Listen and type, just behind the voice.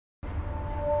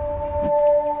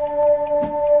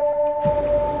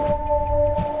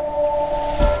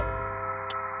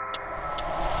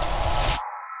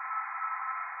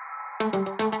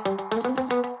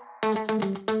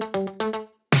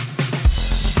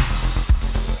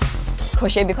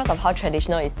crochet, because of how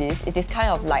traditional it is kind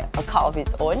of like a cult of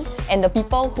its own. And the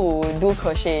people who do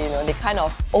crochet, they kind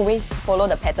of always follow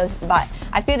the patterns, but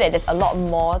I feel that there's a lot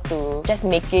more to just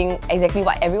making exactly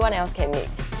what everyone else can make.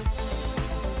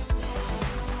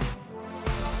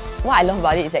 What I love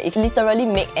about it is that it can literally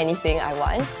make anything I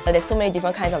want. There's so many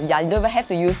different kinds of yarn. You don't even have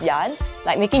to use yarn.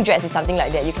 Like making dress is something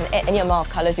like that. You can add any amount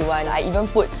of colours you want. I even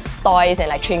put toys and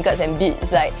like trinkets and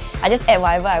beads. Like I just add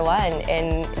whatever I want,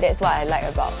 and that's what I like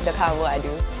about the kind of work I do.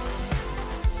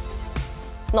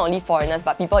 Not only foreigners,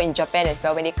 but people in Japan as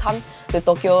well, when they come to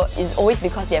Tokyo, it's always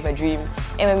because they have a dream.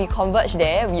 And when we converge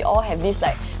there, we all have this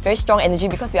like very strong energy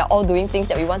because we are all doing things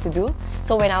that we want to do.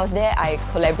 So when I was there, I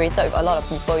collaborated with a lot of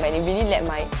people and it really let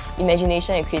my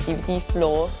imagination and creativity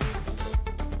flow.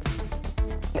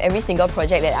 Every single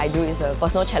project that I do is a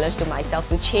personal challenge to myself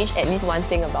to change at least one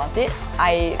thing about it.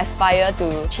 I aspire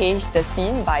to change the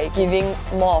scene by giving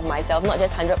more of myself, not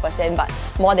just 100%, but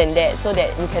more than that, so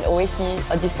that you can always see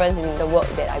a difference in the work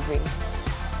that I bring.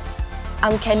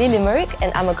 I'm Kelly Limerick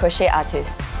and I'm a crochet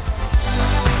artist.